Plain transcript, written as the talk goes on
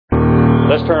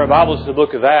Let's turn our Bibles to the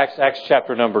book of Acts, Acts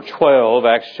chapter number 12.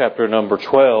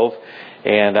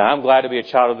 And I'm glad to be a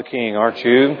child of the King, aren't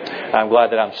you? I'm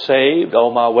glad that I'm saved,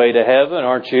 on my way to heaven,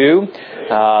 aren't you?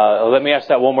 Let me ask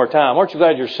that one more time. Aren't you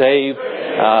glad you're saved?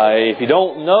 If you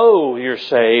don't know you're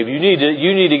saved, you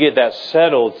need to get that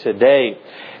settled today.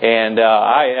 And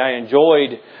I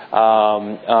enjoyed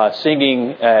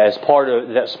singing as part of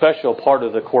that special part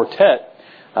of the quartet.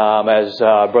 As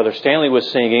Brother Stanley was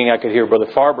singing, I could hear Brother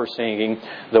Farber singing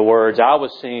the words. I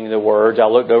was singing the words. I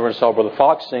looked over and saw Brother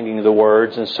Fox singing the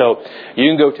words. And so you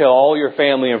can go tell all your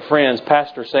family and friends,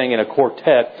 Pastor sang in a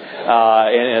quartet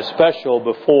in a special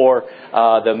before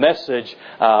the message.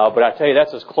 But I tell you,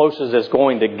 that's as close as it's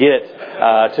going to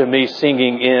get to me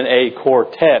singing in a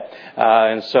quartet.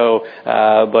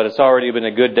 But it's already been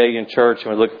a good day in church,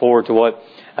 and we look forward to what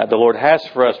the Lord has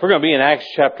for us. We're going to be in Acts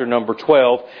chapter number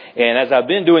 12. And as I've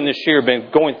been doing this year, I've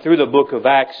been going through the book of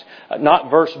Acts,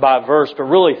 not verse by verse, but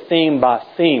really theme by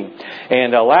theme.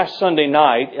 And last Sunday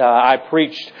night, I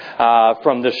preached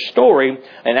from the story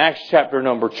in Acts chapter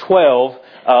number 12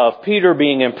 of Peter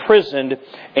being imprisoned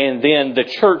and then the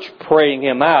church praying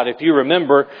him out. If you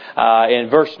remember, in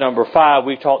verse number 5,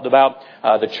 we talked about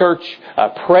the church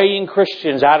praying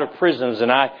Christians out of prisons.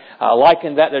 And I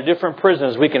liken that to different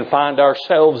prisons we can find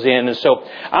ourselves in. And so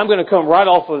I'm going to come right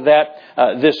off of that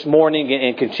this morning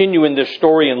and continue in this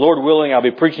story. And Lord willing, I'll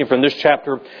be preaching from this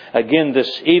chapter again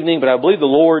this evening. But I believe the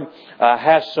Lord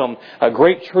has some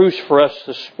great truths for us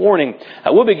this morning.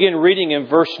 We'll begin reading in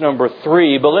verse number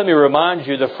 3. But let me remind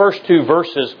you, the first two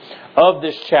verses of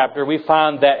this chapter, we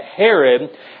find that Herod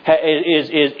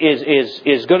is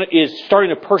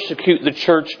starting to persecute the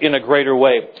church in a greater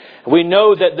way. We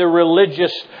know that the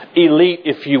religious elite,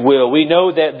 if you will, we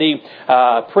know that the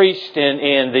priest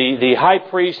and the high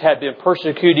priest had been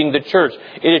persecuting the church.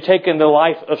 It had taken the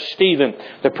life of Stephen.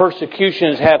 The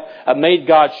persecutions have made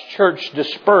God's church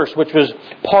disperse, which was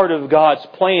part of God's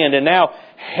plan. And now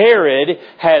Herod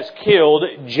has killed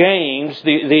James,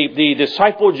 the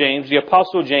disciple James, the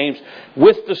apostle James,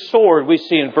 with the sword, we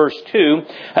see in verse 2.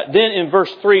 Then in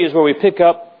verse 3 is where we pick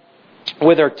up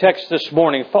with our text this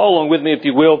morning. Follow along with me, if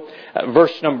you will,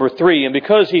 verse number 3. And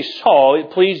because he saw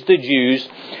it pleased the Jews,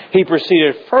 he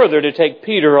proceeded further to take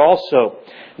Peter also.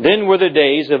 Then were the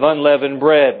days of unleavened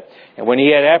bread. And when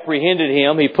he had apprehended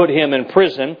him, he put him in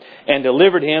prison and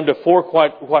delivered him to 4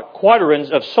 quaternions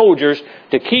of soldiers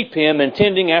to keep him,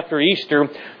 intending after Easter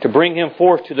to bring him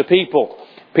forth to the people.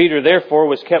 Peter therefore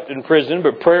was kept in prison,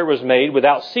 but prayer was made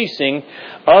without ceasing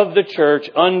of the church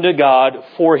unto God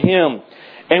for him.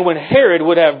 And when Herod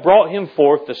would have brought him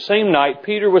forth the same night,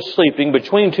 Peter was sleeping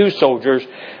between 2 soldiers,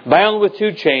 bound with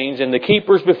 2 chains, and the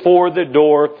keepers before the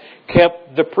door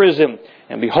kept the prison.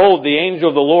 And behold, the angel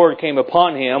of the Lord came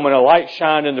upon him, and a light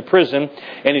shined in the prison.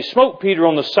 And he smote Peter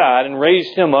on the side and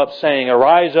raised him up, saying,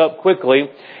 Arise up quickly.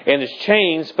 And his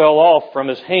chains fell off from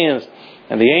his hands.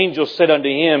 And the angel said unto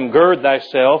him, Gird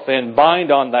thyself, and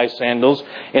bind on thy sandals.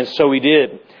 And so he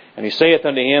did. And he saith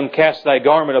unto him, Cast thy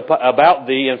garment about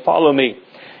thee, and follow me.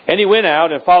 And he went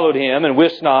out and followed him, and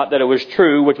wist not that it was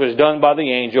true which was done by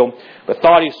the angel, but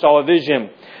thought he saw a vision.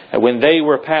 And when they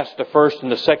were past the first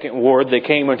and the second ward, they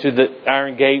came unto the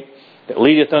iron gate that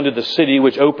leadeth unto the city,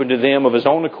 which opened to them of his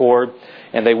own accord.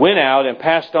 And they went out and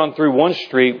passed on through one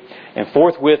street, and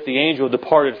forthwith the angel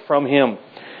departed from him.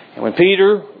 And when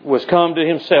Peter was come to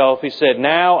himself, he said,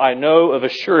 Now I know of a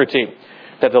surety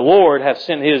that the Lord hath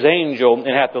sent his angel,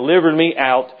 and hath delivered me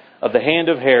out of the hand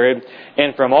of Herod,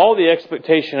 and from all the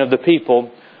expectation of the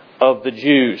people of the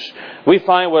Jews. We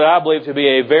find what I believe to be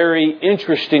a very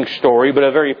interesting story, but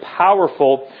a very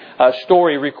powerful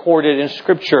story recorded in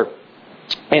Scripture.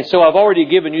 And so I've already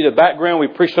given you the background. We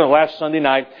preached on it last Sunday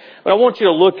night. But I want you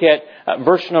to look at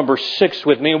verse number 6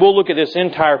 with me. And we'll look at this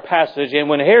entire passage. And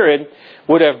when Herod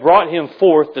would have brought him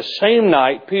forth the same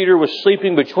night, Peter was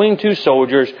sleeping between 2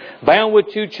 soldiers, bound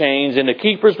with 2 chains, and the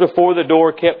keepers before the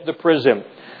door kept the prison.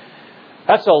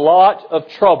 That's a lot of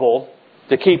trouble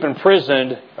to keep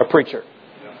imprisoned a preacher.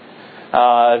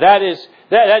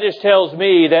 That just tells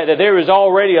me that there is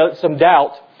already some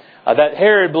doubt that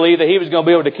Herod believed that he was going to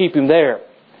be able to keep him there.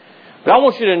 But I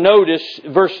want you to notice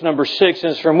verse number 6,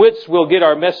 and from which we'll get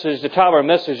our message, the title of our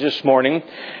message this morning,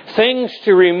 Things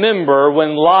to Remember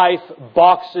When Life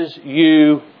Boxes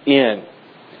You In.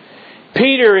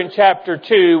 Peter in chapter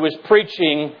 2 was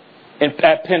preaching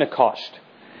at Pentecost.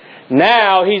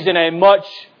 Now he's in a much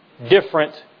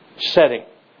different setting.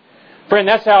 Friend,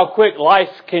 that's how quick life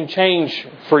can change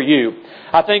for you.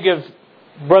 I think of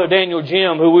Brother Daniel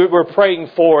Jim, who we were praying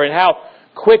for, and how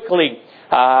quickly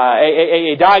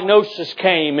a diagnosis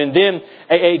came, and then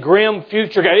a grim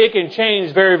future. It can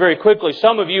change very, very quickly.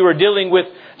 Some of you are dealing with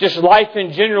just life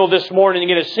in general this morning,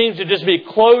 and it seems to just be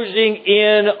closing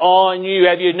in on you.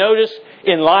 Have you noticed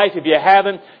in life, if you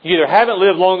haven't, you either haven't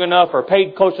lived long enough or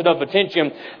paid close enough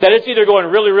attention, that it's either going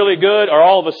really, really good, or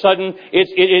all of a sudden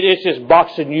it's just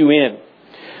boxing you in.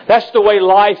 That's the way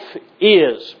life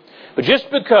is. But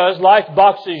just because life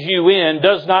boxes you in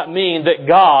does not mean that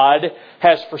God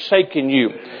has forsaken you.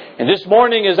 And this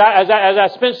morning, as I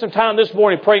spent some time this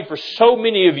morning praying for so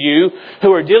many of you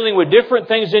who are dealing with different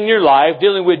things in your life,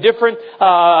 dealing with different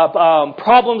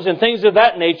problems and things of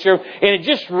that nature, and it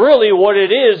just really what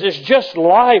it is just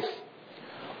life.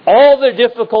 All the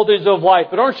difficulties of life.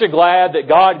 But aren't you glad that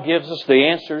God gives us the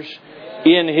answers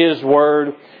in His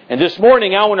Word? And this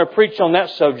morning I want to preach on that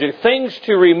subject. Things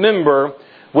to remember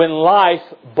when life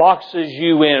boxes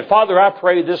you in. Father, I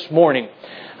pray this morning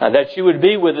that you would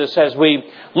be with us as we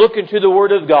look into the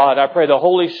Word of God. I pray the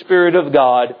Holy Spirit of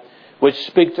God would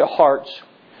speak to hearts.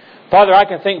 Father, I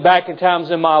can think back in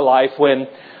times in my life when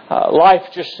life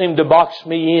just seemed to box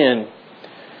me in.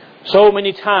 So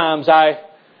many times I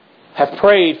have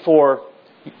prayed for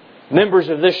members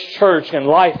of this church, and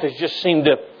life has just seemed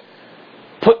to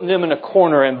put them in a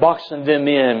corner and boxing them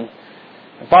in.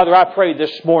 And Father, I pray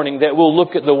this morning that we'll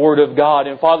look at the Word of God.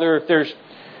 And Father, if there's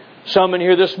some in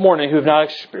here this morning who have not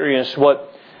experienced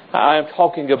what I am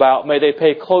talking about, may they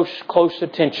pay close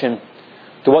attention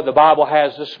to what the Bible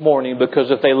has this morning, because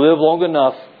if they live long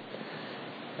enough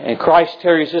and Christ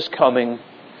tarries His coming,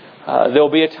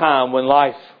 there'll be a time when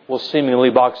life will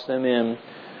seemingly box them in.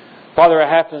 Father, it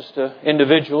happens to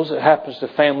individuals, it happens to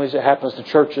families, it happens to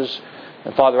churches.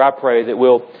 And Father, I pray that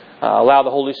we'll allow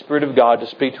the Holy Spirit of God to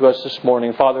speak to us this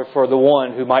morning. Father, for the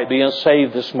one who might be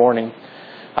unsaved this morning,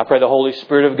 I pray the Holy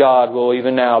Spirit of God will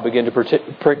even now begin to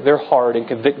prick their heart and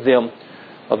convict them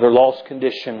of their lost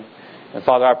condition. And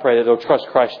Father, I pray that they'll trust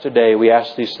Christ today. We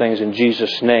ask these things in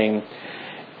Jesus' name.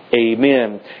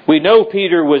 Amen. We know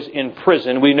Peter was in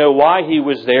prison. We know why he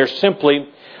was there, simply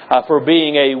for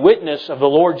being a witness of the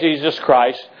Lord Jesus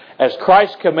Christ, as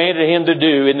Christ commanded him to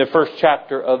do in the first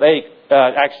chapter of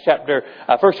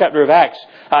first chapter of Acts.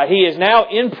 He is now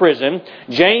in prison.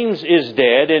 James is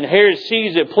dead, and Herod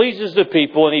sees it pleases the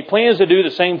people, and he plans to do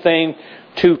the same thing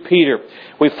to Peter.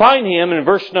 We find him in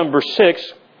verse number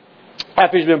 6,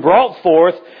 after he's been brought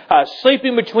forth,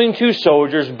 sleeping between two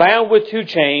soldiers, bound with two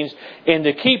chains, and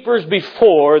the keepers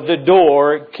before the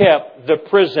door kept the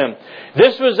prison.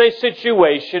 This was a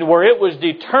situation where it was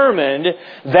determined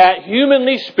that,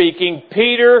 humanly speaking,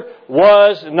 Peter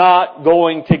was not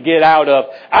going to get out of.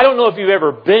 I don't know if you've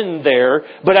ever been there,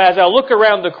 but as I look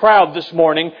around the crowd this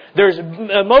morning,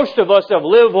 most of us have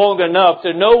lived long enough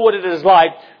to know what it is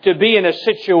like to be in a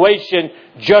situation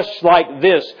just like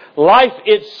this. Life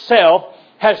itself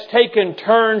has taken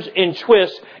turns and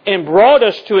twists and brought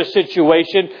us to a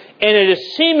situation, and it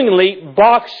has seemingly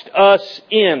boxed us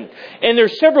in. And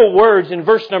there's several words in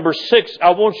verse number 6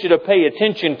 I want you to pay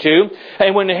attention to.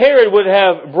 And when Herod would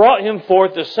have brought him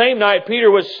forth the same night, Peter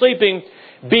was sleeping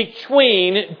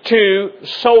between two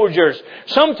soldiers.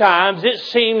 Sometimes it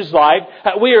seems like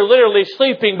we are literally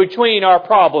sleeping between our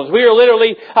problems. We are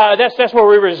literally that's where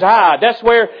we reside. That's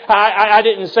where I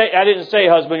didn't say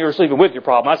husband, you were sleeping with your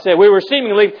problem. I said we were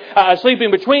seemingly sleeping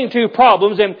between two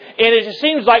problems, and it just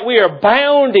seems like we are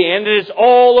bound in, and it's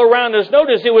all around us.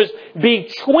 Notice it was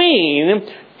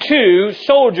between two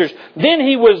soldiers. Then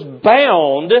he was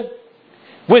bound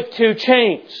with two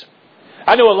chains.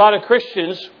 I know a lot of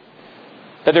Christians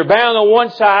that they're bound on one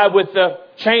side with the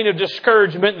chain of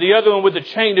discouragement, the other one with the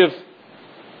chain of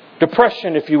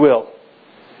depression, if you will.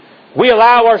 We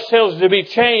allow ourselves to be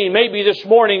chained. Maybe this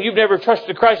morning you've never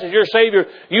trusted Christ as your Savior.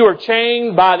 You are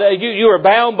chained you are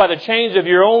bound by the chains of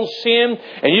your own sin,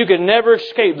 and you can never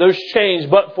escape those chains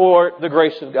but for the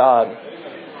grace of God.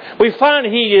 We find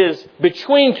he is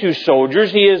between two soldiers.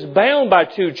 He is bound by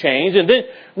two chains. And then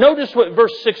notice what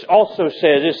verse 6 also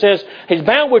says. It says he's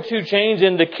bound with two chains,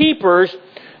 and the keepers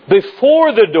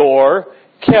before the door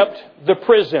kept the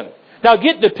prison. Now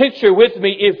get the picture with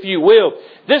me, if you will.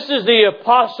 This is the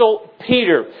Apostle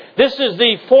Peter. This is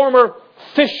the former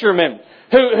fisherman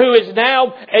who is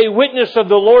now a witness of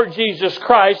the Lord Jesus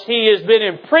Christ. He has been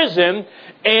in prison,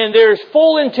 and there's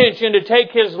full intention to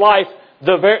take his life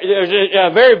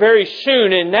very, very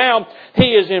soon. And now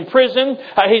he is in prison.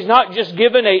 He's not just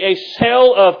given a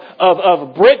cell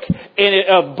of brick and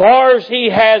of bars. He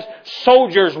has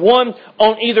soldiers, one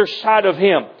on either side of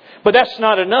him. But that's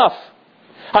not enough.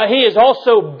 He is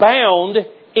also bound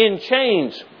in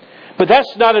chains. But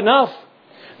that's not enough.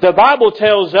 The Bible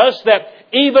tells us that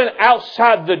even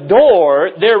outside the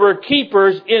door, there were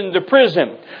keepers in the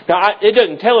prison. Now, it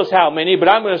doesn't tell us how many, but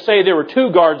I'm going to say there were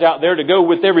 2 guards out there to go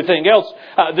with everything else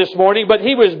this morning. But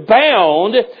he was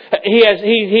bound.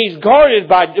 He's guarded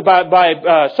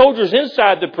by soldiers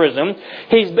inside the prison.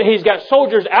 He's got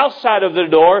soldiers outside of the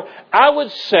door. I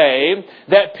would say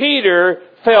that Peter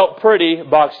felt pretty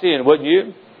boxed in, wouldn't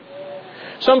you?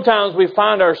 Sometimes we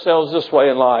find ourselves this way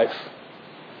in life.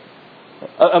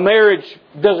 A marriage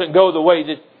doesn't go the way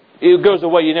that it goes the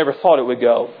way you never thought it would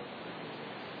go.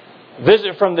 A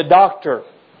visit from the doctor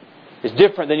is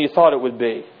different than you thought it would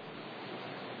be.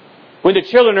 When the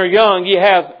children are young, you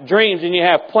have dreams and you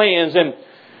have plans, and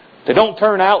they don't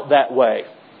turn out that way.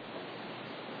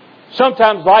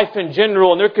 Sometimes life in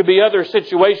general, and there could be other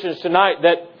situations tonight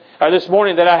or this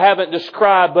morning that I haven't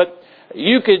described, but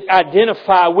you could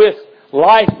identify with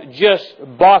life just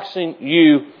boxing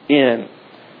you in.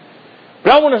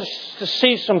 But I want us to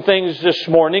see some things this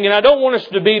morning, and I don't want us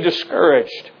to be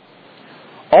discouraged.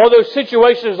 Although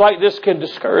situations like this can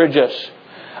discourage us,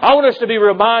 I want us to be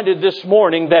reminded this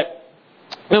morning that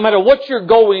no matter what you're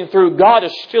going through, God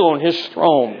is still on His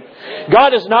throne.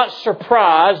 God is not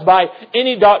surprised by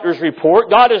any doctor's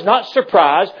report. God is not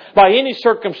surprised by any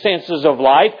circumstances of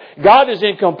life. God is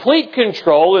in complete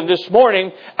control. And this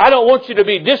morning, I don't want you to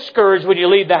be discouraged when you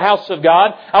leave the house of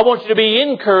God. I want you to be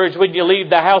encouraged when you leave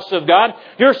the house of God.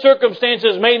 Your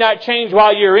circumstances may not change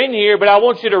while you're in here, but I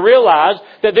want you to realize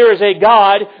that there is a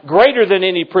God greater than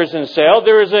any prison cell.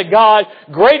 There is a God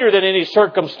greater than any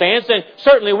circumstance. And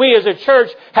certainly we as a church,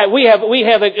 we have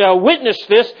witnessed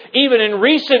this even in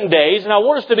recent days. And I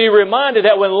want us to be reminded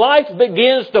that when life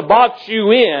begins to box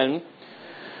you in,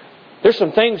 there's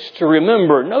some things to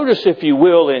remember. Notice, if you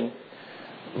will, in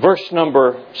verse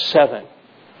number 7.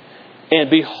 And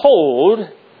behold,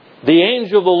 the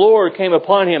angel of the Lord came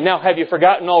upon him. Now, have you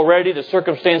forgotten already the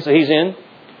circumstance that he's in?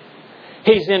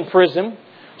 He's in prison.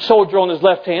 Soldier on his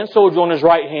left hand, soldier on his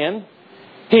right hand.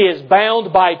 He is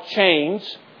bound by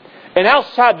chains. And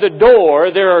outside the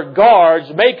door, there are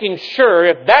guards making sure,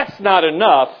 if that's not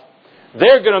enough,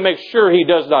 they're going to make sure he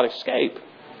does not escape.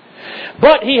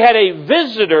 But he had a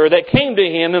visitor that came to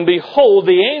him, and behold,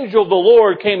 the angel of the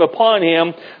Lord came upon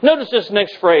him. Notice this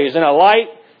next phrase, and a light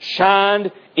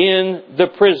shined in the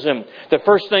prison. The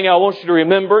first thing I want you to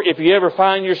remember, if you ever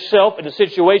find yourself in a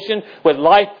situation where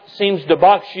life seems to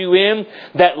box you in,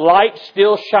 that light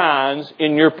still shines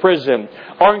in your prison.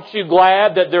 Aren't you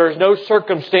glad that there is no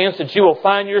circumstance that you will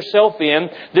find yourself in,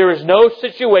 there is no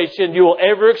situation you will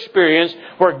ever experience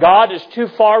where God is too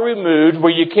far removed,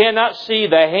 where you cannot see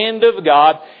the hand of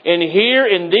God? And here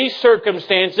in these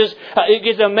circumstances, it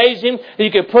is amazing. You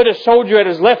can put a soldier at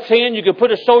his left hand, you can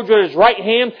put a soldier at his right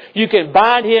hand, you can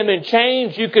bind him in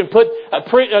chains, you can put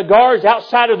guards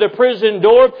outside of the prison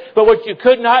door, but what you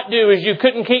could not do is you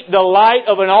couldn't keep the light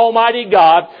of an almighty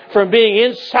God from being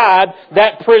inside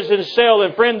that prison cell.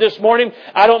 And friend, this morning,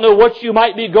 I don't know what you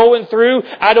might be going through.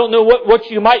 I don't know what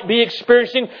you might be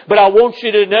experiencing, but I want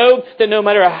you to know that no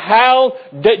matter how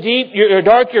deep or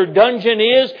dark your dungeon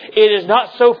is, it is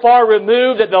not so far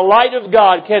removed that the light of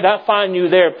God cannot find you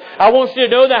there. I want you to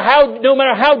know that no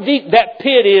matter how deep that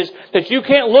pit is, that you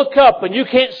can't look up and you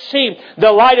can't see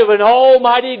the light of an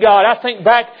almighty God. I think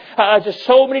back to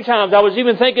so many times. I was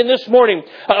even thinking this morning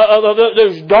of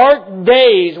those dark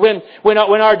days when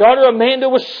our daughter Amanda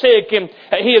was sick, and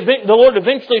the Lord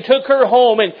eventually took her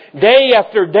home, and day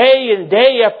after day and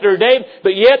day after day,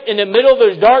 but yet in the middle of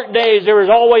those dark days there was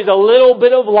always a little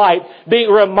bit of light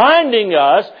reminding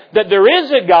us that there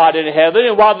is a God in heaven,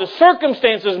 and while the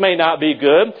circumstances may not be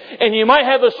good, and you might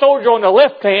have a soldier on the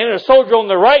left hand and a soldier on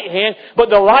the right hand, but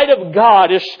the light of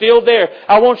God is still there.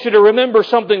 I want you to remember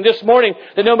something this morning,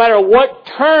 that no matter what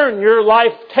turn your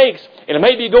life takes, and it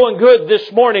may be going good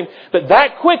this morning, but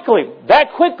that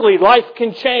quickly life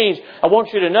can change. I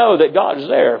want you to know that God is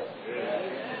there.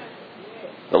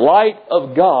 The light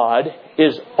of God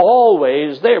is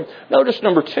always there. Notice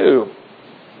number 2.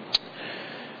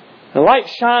 The light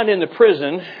shined in the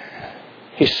prison.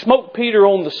 He smote Peter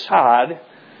on the side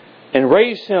and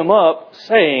raised him up,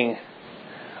 saying,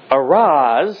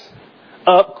 "Arise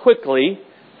up quickly."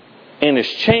 And his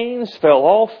chains fell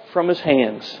off from his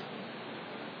hands.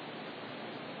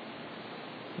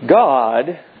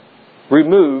 God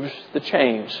removes the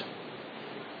chains.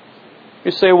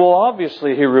 You say, well,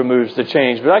 obviously He removes the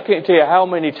chains, but I can't tell you how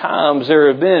many times there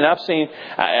have been.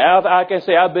 I can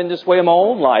say I've been this way in my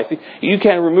own life. You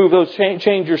can't remove those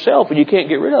chains yourself, and you can't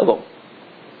get rid of them.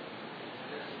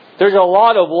 There's a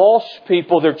lot of lost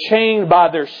people. They're chained by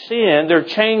their sin. They're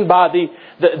chained by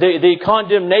the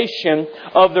condemnation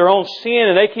of their own sin.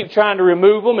 And they keep trying to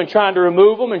remove them and trying to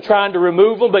remove them and trying to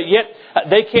remove them. But yet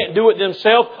they can't do it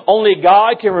themselves. Only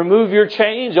God can remove your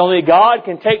chains. Only God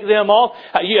can take them off.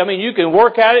 You can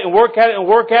work at it and work at it and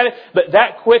work at it. But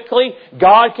that quickly,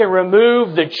 God can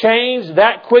remove the chains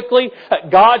that quickly.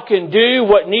 God can do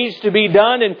what needs to be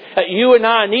done. And you and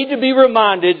I need to be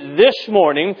reminded this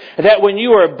morning that when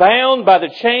you are bound by the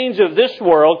chains of this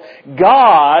world,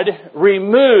 God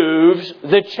removes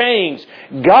the chains.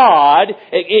 God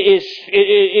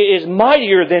is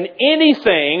mightier than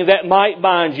anything that might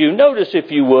bind you. Notice,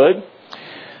 if you would,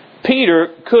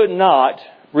 Peter could not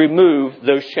remove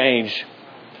those chains.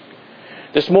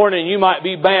 This morning you might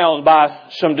be bound by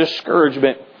some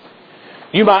discouragement.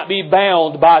 You might be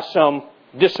bound by some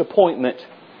disappointment.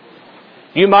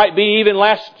 You might be, even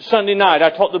last Sunday night, I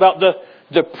talked about the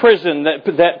prison,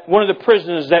 that one of the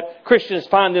prisons that Christians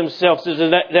find themselves is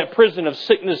that prison of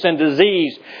sickness and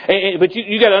disease. But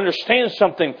you got to understand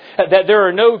something, that there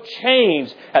are no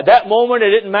chains. At that moment,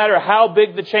 it didn't matter how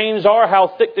big the chains are,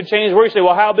 how thick the chains were. You say,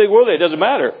 well, how big were they? It doesn't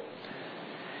matter.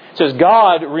 It says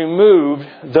God removed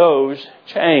those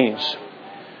chains.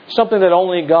 Something that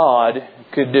only God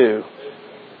could do.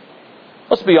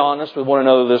 Let's be honest with one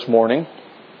another this morning.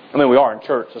 We are in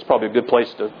church. That's probably a good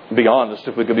place to be honest.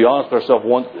 If we could be honest with ourselves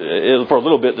for a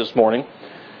little bit this morning.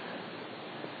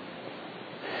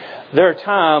 There are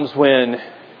times when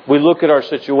we look at our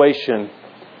situation,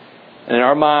 and in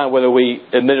our mind, whether we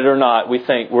admit it or not, we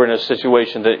think we're in a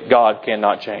situation that God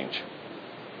cannot change.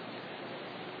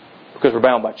 Because we're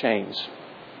bound by chains.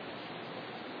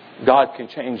 God can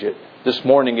change it. This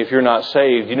morning, if you're not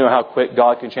saved, you know how quick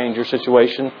God can change your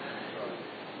situation?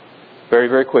 Very,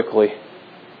 very quickly.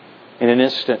 In an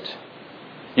instant.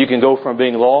 You can go from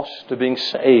being lost to being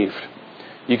saved.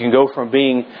 You can go from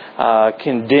being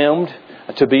condemned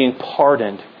to being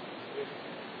pardoned.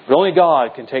 But only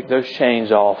God can take those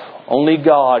chains off. Only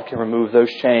God can remove those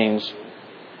chains.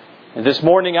 And this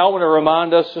morning I want to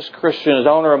remind us as Christians,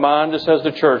 I want to remind us as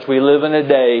the church, we live in a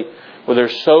day where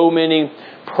there's so many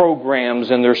programs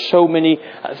and there's so many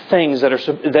things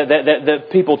that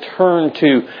people turn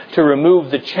to remove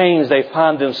the chains they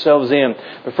find themselves in.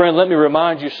 But friend, let me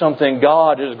remind you something.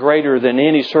 God is greater than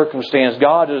any circumstance.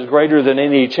 God is greater than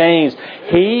any chains.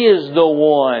 He is the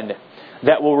one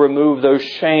that will remove those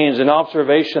chains. An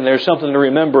observation, there's something to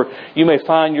remember. You may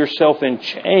find yourself in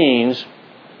chains,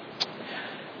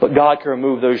 but God can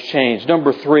remove those chains.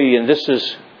 Number 3, and this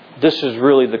is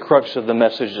really the crux of the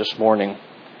message this morning.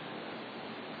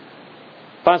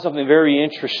 I find something very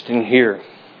interesting here.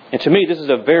 And to me, this is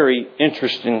a very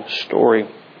interesting story.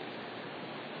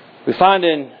 We find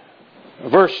in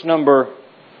verse number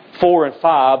 4 and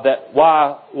 5 that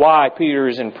why Peter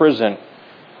is in prison.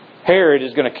 Herod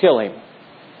is going to kill him.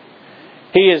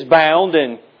 He is bound,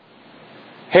 and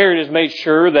Herod has made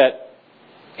sure that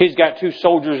he's got 2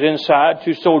 soldiers inside,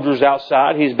 2 soldiers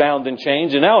outside. He's bound in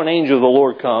chains. And now an angel of the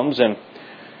Lord comes and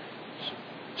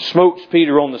smokes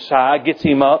Peter on the side, gets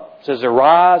him up, says,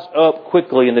 arise up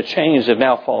quickly, and the chains have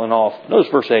now fallen off.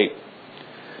 Notice verse 8.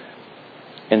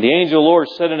 And the angel of the Lord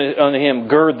said unto him,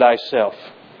 gird thyself,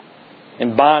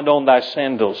 and bind on thy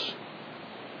sandals.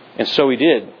 And so he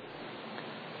did.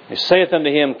 He saith unto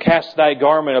him, cast thy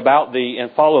garment about thee,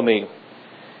 and follow me.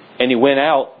 And he went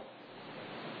out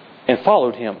and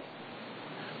followed him.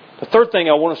 The third thing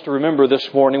I want us to remember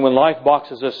this morning when life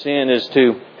boxes us in is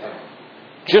to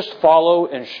just follow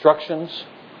instructions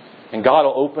and God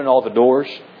will open all the doors.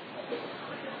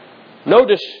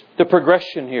 Notice the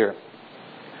progression here.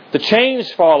 The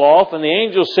chains fall off and the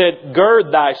angel said,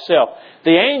 gird thyself.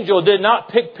 The angel did not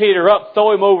pick Peter up,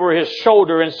 throw him over his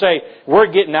shoulder and say, we're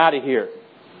getting out of here.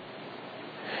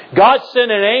 God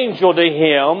sent an angel to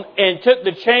him and took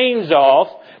the chains off.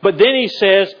 But then he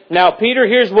says, now Peter,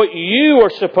 here's what you are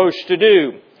supposed to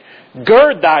do.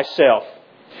 Gird thyself.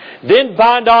 Then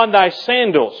bind on thy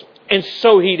sandals. And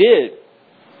so he did.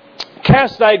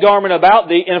 Cast thy garment about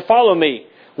thee and follow me.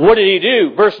 What did he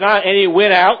do? Verse 9, and he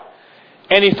went out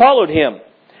and he followed him.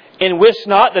 And wist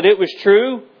not that it was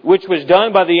true, which was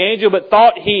done by the angel, but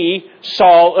thought he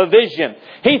saw a vision.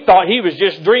 He thought he was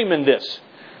just dreaming this.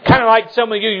 Kind of like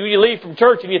some of you leave from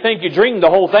church and you think you dreamed the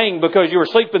whole thing because you were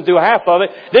sleeping through half of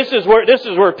it. This is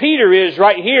where Peter is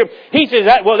right here. He says,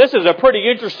 this is a pretty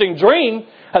interesting dream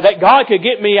that God could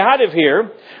get me out of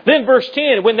here. Then verse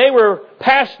 10, when they were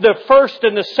past the first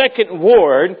and the second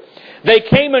ward, they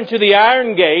came unto the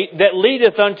iron gate that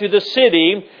leadeth unto the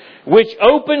city, which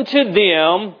opened to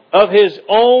them of his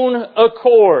own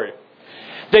accord.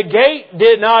 The gate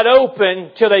did not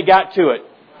open till they got to it.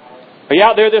 Are you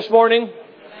out there this morning?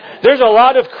 There's a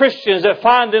lot of Christians that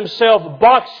find themselves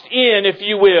boxed in, if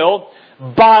you will,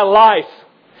 by life.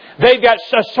 They've got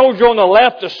a soldier on the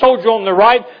left, a soldier on the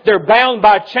right. They're bound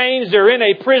by chains. They're in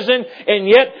a prison. And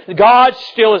yet God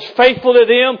still is faithful to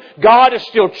them. God is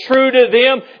still true to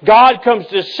them. God comes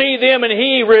to see them and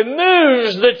He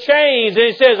removes the chains. And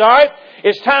He says, all right,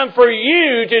 it's time for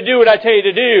you to do what I tell you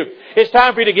to do. It's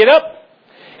time for you to get up.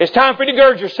 It's time for you to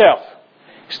gird yourself.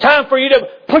 It's time for you to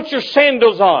put your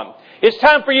sandals on. It's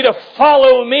time for you to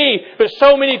follow me. But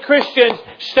so many Christians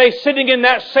stay sitting in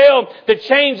that cell. The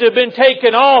chains have been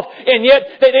taken off. And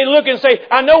yet they look and say,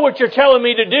 I know what you're telling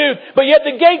me to do. But yet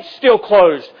the gate's still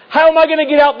closed. How am I going to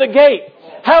get out the gate?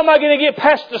 How am I going to get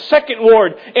past the second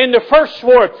ward and the first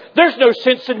ward? There's no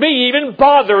sense in me even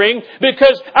bothering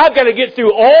because I've got to get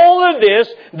through all of this.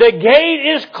 The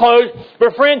gate is closed.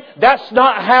 But friend, that's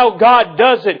not how God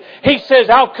does it. He says,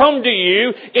 I'll come to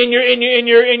you in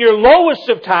your lowest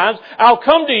of times. I'll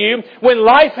come to you when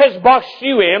life has boxed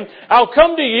you in. I'll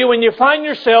come to you when you find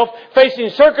yourself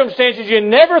facing circumstances you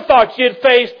never thought you'd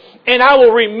face. And I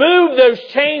will remove those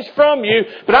chains from you.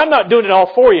 But I'm not doing it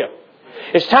all for you.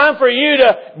 It's time for you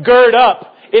to gird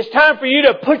up. It's time for you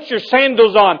to put your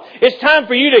sandals on. It's time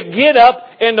for you to get up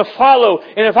and to follow.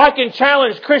 And if I can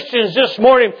challenge Christians this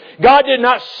morning, God did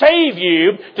not save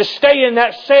you to stay in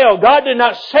that cell. God did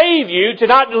not save you to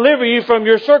not deliver you from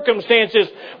your circumstances.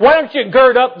 Why don't you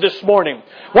gird up this morning?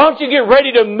 Why don't you get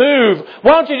ready to move?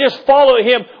 Why don't you just follow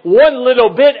Him one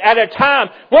little bit at a time?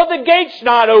 Well, the gate's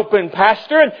not open,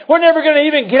 Pastor, and we're never going to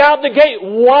even get out the gate.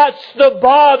 What's the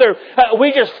bother?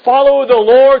 We just follow the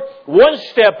Lord one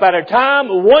step at a time,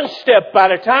 one step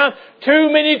at a time.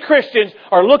 Too many Christians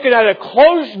are looking at a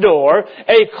closed door,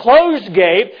 a closed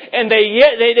gate, and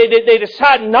they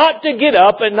decide not to get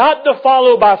up and not to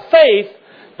follow by faith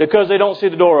because they don't see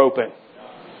the door open.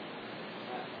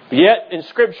 Yet, in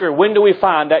Scripture, when do we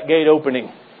find that gate opening?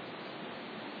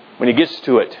 When He gets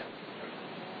to it.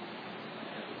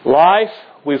 Life,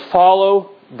 we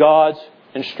follow God's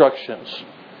instructions.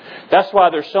 That's why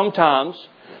there's sometimes,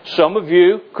 some of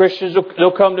you, Christians,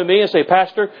 they'll come to me and say,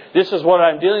 Pastor, this is what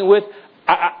I'm dealing with.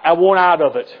 I want out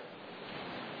of it.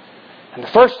 And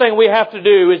the first thing we have to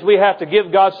do is we have to give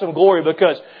God some glory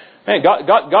because, man,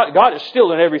 God is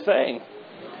still in everything.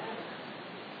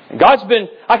 God's been,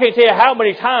 I can't tell you how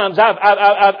many times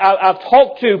I've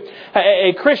talked to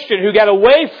a Christian who got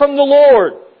away from the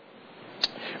Lord,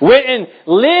 went and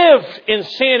lived in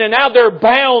sin, and now they're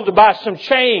bound by some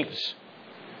chains.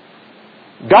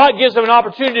 God gives them an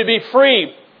opportunity to be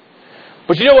free.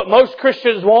 But you know what most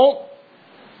Christians want?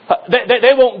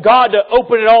 They want God to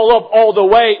open it all up all the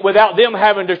way without them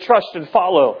having to trust and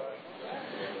follow.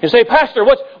 You say, Pastor,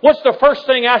 what's the first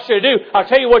thing I should do? I'll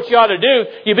tell you what you ought to do.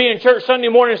 You be in church Sunday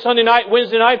morning, Sunday night,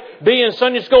 Wednesday night. Be in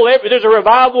Sunday school. There's a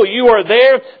revival. You are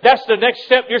there. That's the next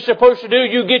step you're supposed to do.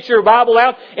 You get your Bible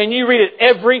out and you read it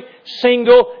every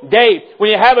single day.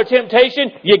 When you have a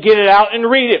temptation, you get it out and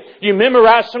read it. You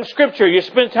memorize some Scripture. You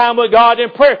spend time with God in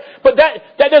prayer. But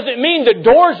that doesn't mean the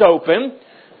door's open.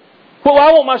 Well,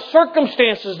 I want my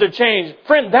circumstances to change.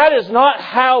 Friend, that is not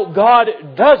how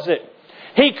God does it.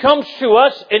 He comes to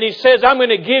us and He says, I'm going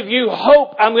to give you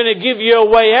hope. I'm going to give you a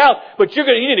way out. But you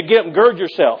need to get up and gird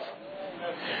yourself.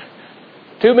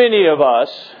 Too many of us,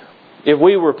 if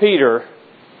we were Peter,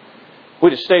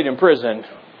 we'd have stayed in prison.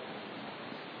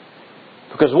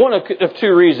 Because one of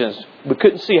two reasons. We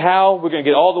couldn't see how we're going to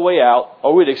get all the way out,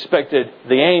 or we'd expected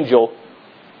the angel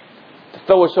to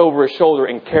throw us over His shoulder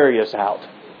and carry us out.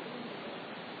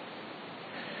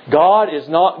 God is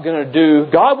not going to do...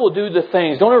 God will do the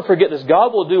things... Don't ever forget this.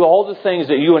 God will do all the things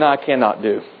that you and I cannot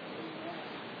do.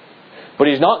 But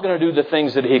He's not going to do the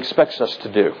things that He expects us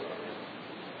to do.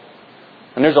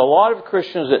 And there's a lot of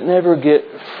Christians that never get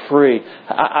free.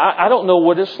 I don't know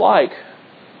what it's like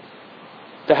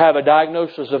to have a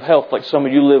diagnosis of health like some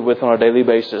of you live with on a daily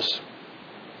basis.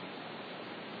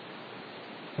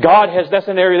 That's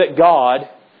an area that God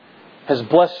has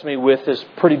blessed me with, is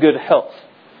pretty good health.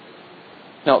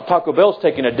 Now, Taco Bell's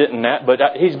taking a dent in that, but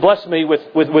He's blessed me with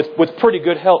pretty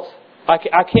good health. I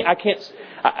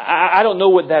don't know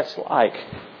what that's like.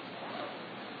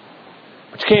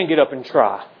 But you can get up and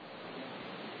try.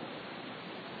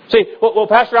 See, well,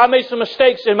 Pastor, I made some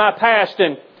mistakes in my past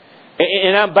and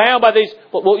I'm bound by these.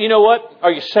 Well, you know what?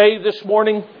 Are you saved this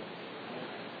morning?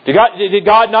 Did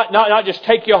God not just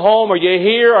take you home? Are you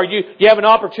here? Are you have an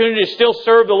opportunity to still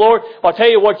serve the Lord? Well, I'll tell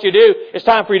you what you do. It's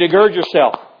time for you to gird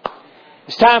yourself.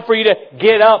 It's time for you to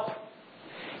get up.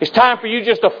 It's time for you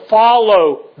just to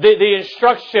follow the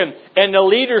instruction and the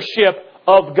leadership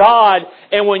of God.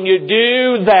 And when you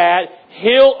do that,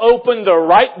 He'll open the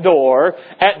right door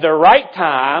at the right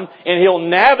time, and He'll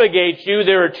navigate you.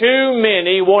 There are too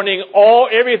many wanting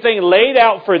everything laid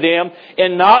out for them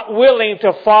and not willing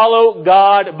to follow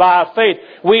God by faith.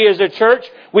 We as a church,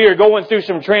 we are going through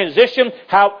some transition.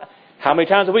 How many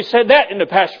times have we said that in the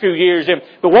past few years?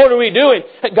 But what are we doing?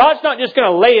 God's not just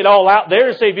going to lay it all out there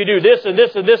and say, if you do this and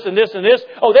this and this and this and this,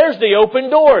 oh, there's the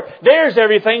open door. There's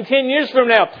everything 10 years from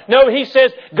now. No, He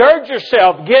says, gird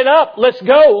yourself, get up, let's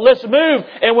go, let's move.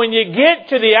 And when you get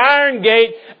to the iron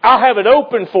gate, I'll have it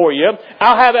open for you.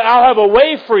 I'll have a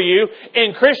way for you.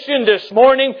 And Christian, this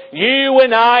morning, you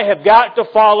and I have got to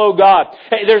follow God.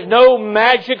 Hey, there's no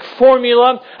magic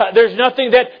formula. There's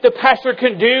nothing that the pastor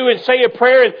can do and say a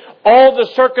prayer and all the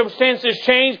circumstances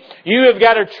change. You have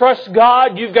got to trust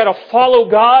God. You've got to follow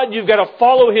God. You've got to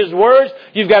follow His words.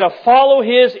 You've got to follow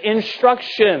His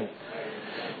instruction.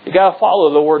 You've got to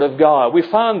follow the Word of God. We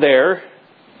find there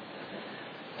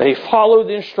that he followed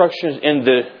the instructions and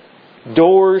the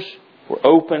doors were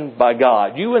opened by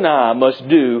God. You and I must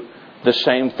do the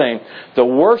same thing. The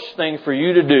worst thing for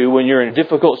you to do when you're in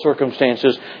difficult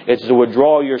circumstances is to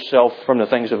withdraw yourself from the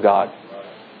things of God.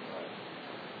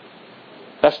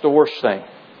 That's the worst thing.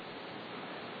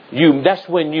 That's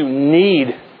when you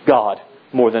need God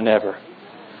more than ever.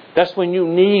 That's when you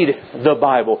need the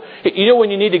Bible. You know when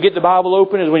you need to get the Bible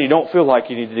open is when you don't feel like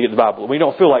you need to get the Bible. When you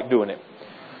don't feel like doing it.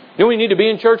 You know when you need to be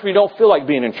in church when you don't feel like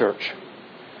being in church.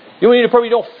 You know when you need to pray when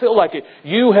you don't feel like it.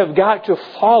 You have got to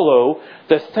follow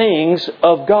the things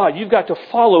of God. You've got to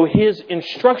follow His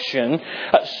instruction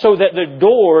so that the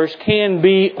doors can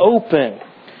be open.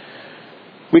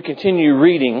 We continue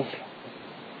reading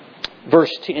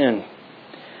verse 10.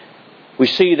 We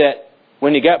see that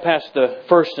when he got past the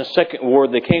first and second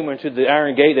ward, they came into the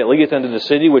iron gate that leadeth unto the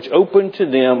city, which opened to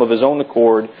them of his own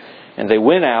accord, and they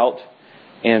went out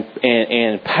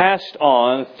and passed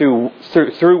on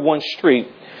through one street,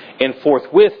 and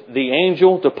forthwith the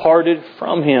angel departed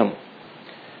from him.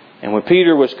 And when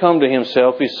Peter was come to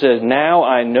himself, he said, Now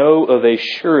I know of a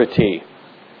surety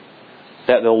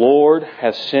that the Lord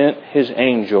hath sent His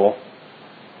angel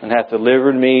and hath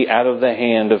delivered me out of the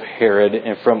hand of Herod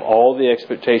and from all the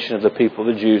expectation of the people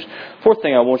of the Jews. Fourth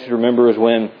thing I want you to remember is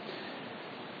when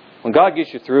God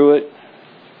gets you through it,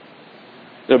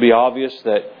 it'll be obvious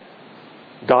that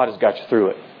God has got you through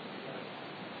it.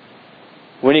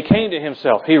 When he came to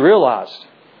himself, he realized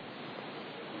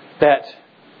that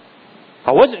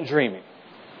I wasn't dreaming.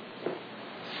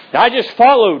 I just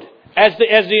followed as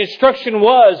the instruction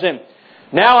was, and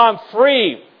now I'm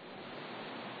free.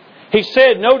 He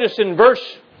said, notice in verse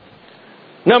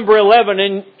number 11,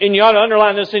 and you ought to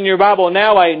underline this in your Bible,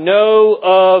 now I know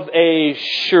of a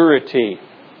surety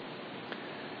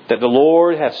that the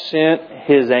Lord hath sent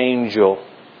His angel.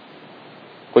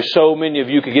 Which so many of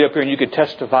you could get up here and you could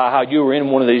testify how you were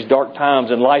in one of these dark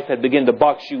times and life had begun to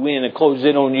box you in and close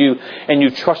in on you, and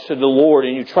you trusted the Lord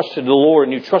and you trusted the Lord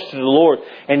and you trusted the Lord,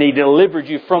 and He delivered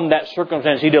you from that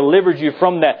circumstance. He delivered you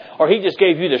from that, or He just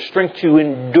gave you the strength to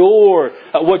endure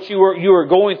what you were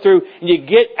going through, and you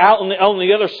get out on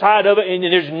the other side of it, and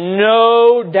there's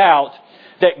no doubt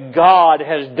that God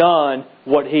has done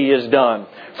what He has done.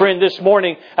 Friend, this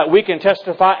morning we can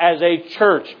testify as a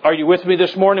church. Are you with me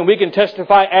this morning? We can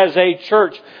testify as a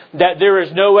church that there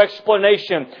is no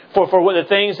explanation for what the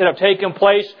things that have taken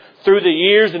place through the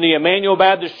years in the Emmanuel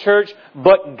Baptist Church,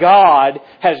 but God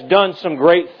has done some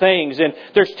great things. And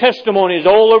there's testimonies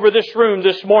all over this room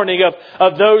this morning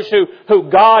of those who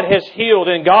God has healed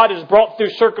and God has brought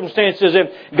through circumstances, and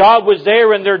God was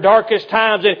there in their darkest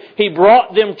times and He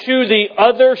brought them to the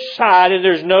other side, and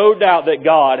there's no doubt that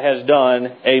God has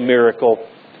done a miracle.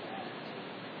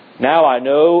 Now I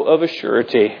know of a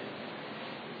surety.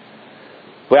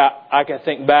 Well, I can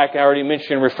think back, I already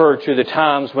mentioned, referred to the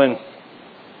times when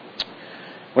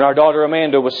our daughter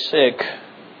Amanda was sick.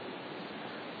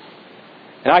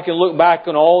 And I can look back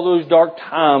on all those dark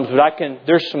times, but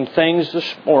there's some things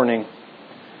this morning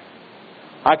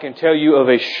I can tell you of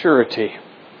a surety.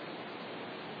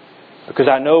 Because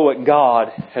I know what God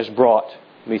has brought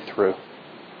me through.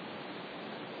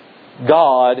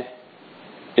 God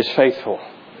is faithful.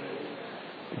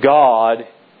 God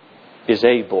is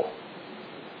able.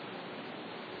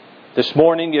 This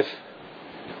morning, if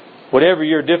whatever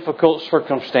your difficult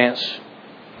circumstance,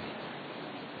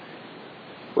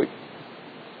 why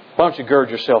don't you gird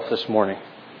yourself this morning?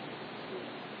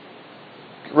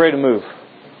 Get ready to move.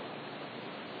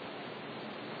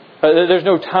 There's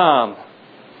no time.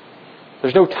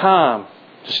 There's no time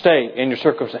to stay in your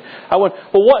circumstance.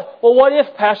 What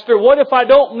if, Pastor? What if I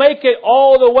don't make it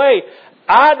all the way?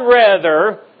 I'd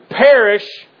rather perish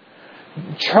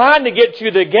trying to get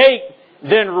to the gate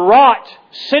than rot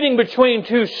sitting between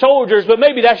two soldiers, but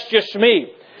maybe that's just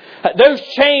me. Those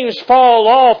chains fall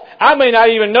off. I may not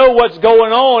even know what's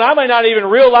going on. I may not even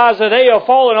realize that they have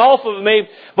fallen off of me.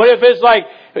 But if it's like,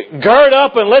 gird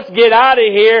up and let's get out of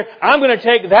here, I'm going to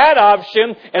take that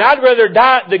option. And I'd rather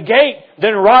die at the gate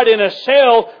than rot in a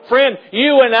cell. Friend,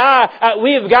 you and I,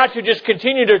 we have got to just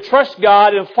continue to trust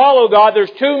God and follow God.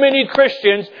 There's too many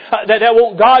Christians that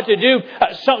want God to do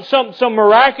some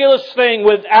miraculous thing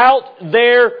without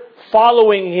their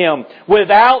following Him.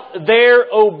 Without their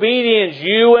obedience,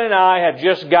 you and I have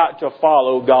just got to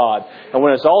follow God. And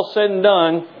when it's all said and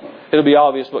done, it'll be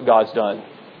obvious what God's done.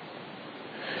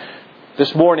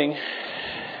 This morning,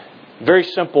 very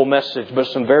simple message, but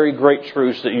some very great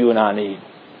truths that you and I need.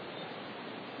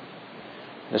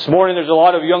 This morning, there's a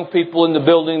lot of young people in the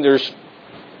building. There's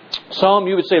some,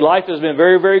 you would say, life has been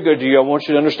very, very good to you. I want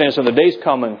you to understand something. The day's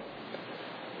coming.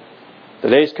 The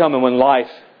day's coming when life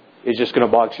is just going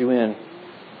to box you in.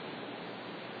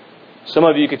 Some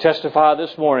of you could testify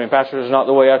this morning, Pastor, this is not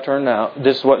the way I turned out.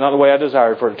 This is not the way I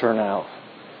desired for it to turn out.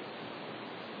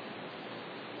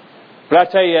 But I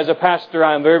tell you, as a pastor,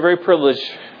 I am very, very privileged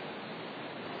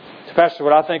to pastor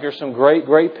what I think are some great,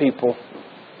 great people.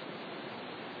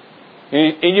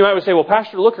 And you might say, well,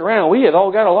 Pastor, look around. We have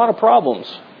all got a lot of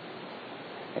problems.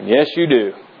 And yes, you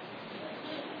do.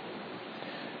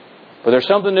 But there's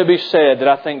something to be said that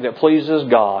I think that pleases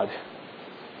God.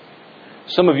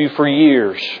 Some of you for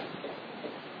years,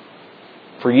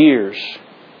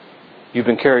 you've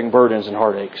been carrying burdens and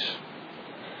heartaches.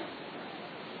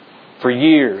 For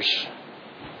years,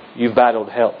 you've battled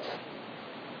health.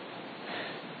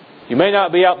 You may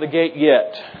not be out the gate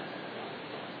yet,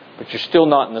 but you're still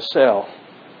not in the cell.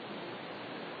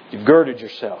 You've girded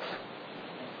yourself.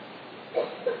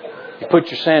 You put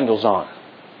your sandals on.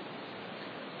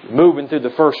 You're moving through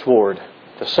the first ward,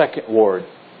 the second ward.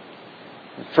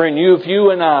 And friend, if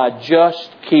you and I just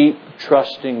keep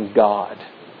trusting God.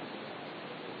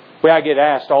 Well, I get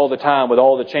asked all the time with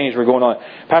all the change we're going on,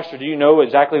 Pastor, do you know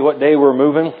exactly what day we're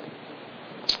moving?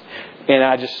 And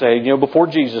I just say, before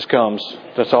Jesus comes.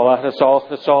 That's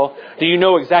all. Do you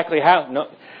know exactly how? No,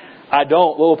 I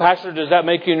don't. Well, Pastor, does that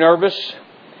make you nervous?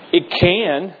 It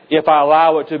can, if I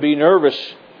allow it to be nervous.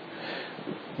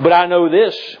 But I know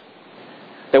this,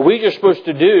 that we're just supposed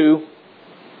to do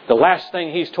the last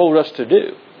thing He's told us to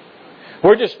do.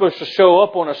 We're just supposed to show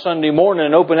up on a Sunday morning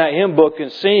and open that hymn book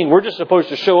and sing. We're just supposed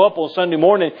to show up on Sunday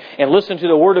morning and listen to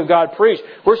the Word of God preached.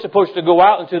 We're supposed to go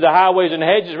out into the highways and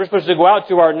hedges. We're supposed to go out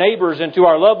to our neighbors and to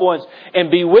our loved ones and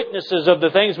be witnesses of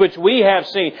the things which we have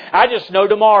seen. I just know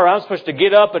tomorrow I'm supposed to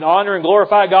get up and honor and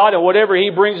glorify God and whatever He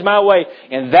brings my way.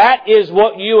 And that is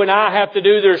what you and I have to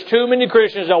do. There's too many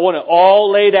Christians that want it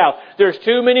all laid out. There's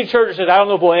too many churches that I don't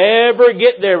know if we'll ever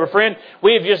get there. But friend,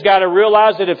 we've just got to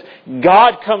realize that if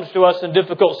God comes to us in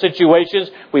difficult situations,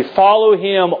 we follow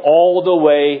Him all the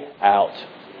way out.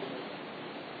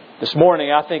 This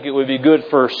morning, I think it would be good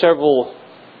for several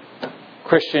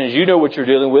Christians. You know what you're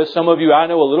dealing with. Some of you, I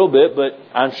know a little bit, but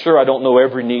I'm sure I don't know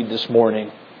every need this morning.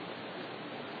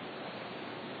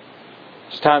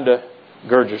 It's time to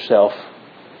gird yourself.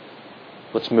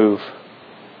 Let's move.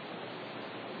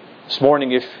 This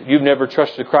morning, if you've never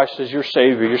trusted Christ as your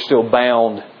Savior, you're still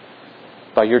bound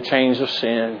by your chains of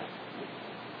sin.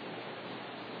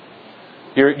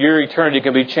 Your eternity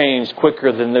can be changed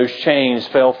quicker than those chains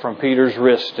fell from Peter's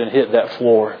wrist and hit that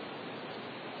floor.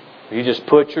 You just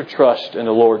put your trust in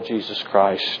the Lord Jesus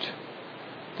Christ.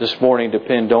 This morning,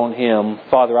 depend on Him.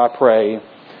 Father, I pray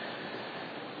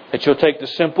that You'll take the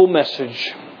simple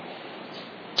message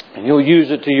and You'll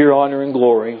use it to Your honor and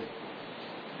glory.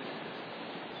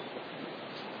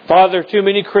 Father, too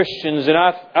many Christians, and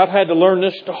I've had to learn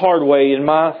this the hard way in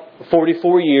my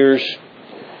 44 years.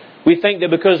 We think that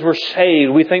because we're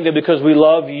saved, we think that because we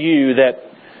love You, that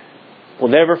we'll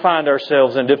never find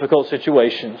ourselves in difficult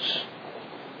situations.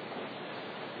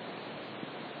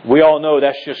 We all know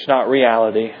that's just not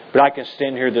reality. But I can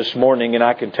stand here this morning and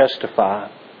I can testify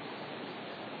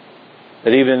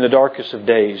that even in the darkest of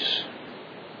days,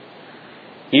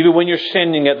 even when you're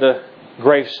standing at the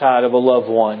graveside of a loved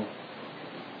one,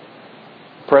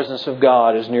 the presence of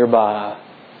God is nearby.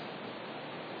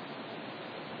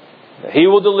 He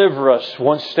will deliver us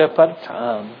one step at a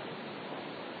time.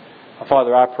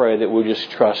 Father, I pray that we'll just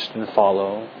trust and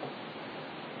follow.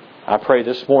 I pray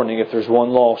this morning if there's one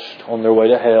lost on their way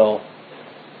to hell,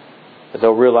 that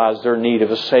they'll realize their need of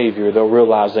a Savior. They'll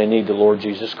realize they need the Lord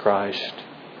Jesus Christ.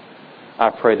 I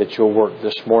pray that You'll work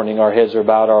this morning. Our heads are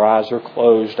bowed, our eyes are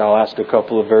closed. I'll ask a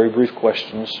couple of very brief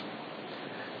questions.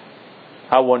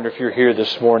 I wonder if you're here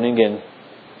this morning and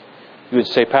you would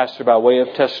say, Pastor, by way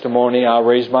of testimony, I'll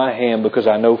raise my hand because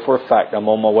I know for a fact I'm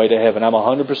on my way to heaven. I'm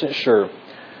 100% sure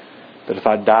that if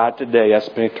I died today, I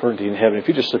spend eternity in heaven. If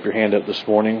you just slip your hand up this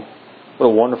morning, what a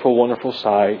wonderful, wonderful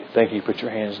sight. Thank you. Put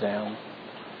your hands down.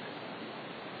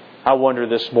 I wonder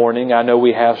this morning, I know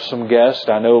we have some guests.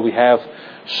 I know we have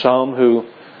some who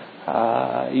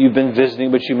you've been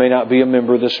visiting, but you may not be a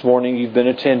member this morning. You've been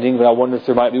attending, but I wonder if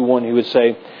there might be one who would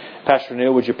say, Pastor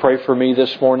Neal, would you pray for me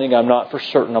this morning? I'm not for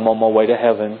certain I'm on my way to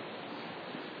heaven.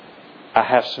 I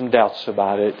have some doubts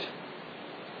about it.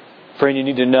 Friend, you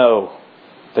need to know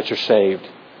that you're saved.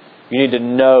 You need to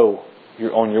know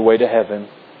you're on your way to heaven.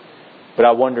 But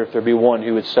I wonder if there'd be one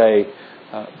who would say,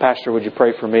 Pastor, would you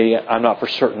pray for me? I'm not for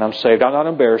certain I'm saved. I'll not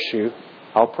embarrass you.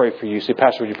 I'll pray for you. Say,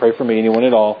 Pastor, would you pray for me? Anyone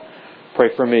at all?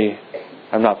 Pray for me.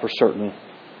 I'm not for certain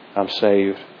I'm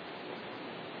saved.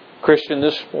 Christian,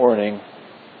 this morning,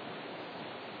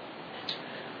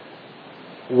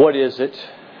 what is it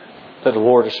that the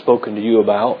Lord has spoken to you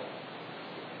about?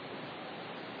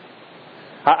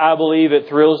 I believe it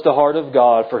thrills the heart of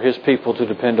God for His people to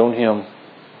depend on Him.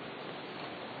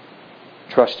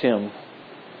 Trust Him.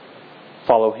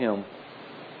 Follow Him.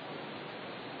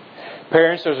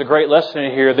 Parents, there's a great lesson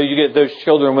in here that you get those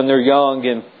children when they're young,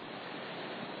 and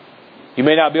you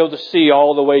may not be able to see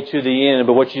all the way to the end,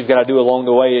 but what you've got to do along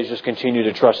the way is just continue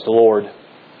to trust the Lord.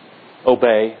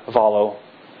 Obey, follow.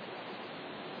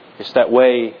 It's that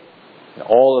way in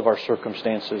all of our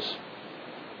circumstances.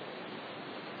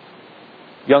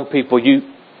 Young people,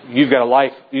 you've got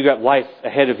life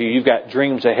ahead of you. You've got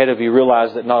dreams ahead of you.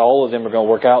 Realize that not all of them are going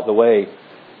to work out the way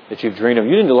that you've dreamed of.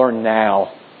 You need to learn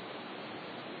now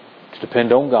to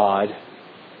depend on God,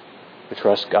 to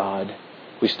trust God.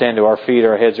 We stand to our feet,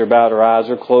 our heads are bowed, our eyes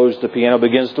are closed. The piano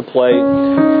begins to play.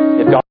 If God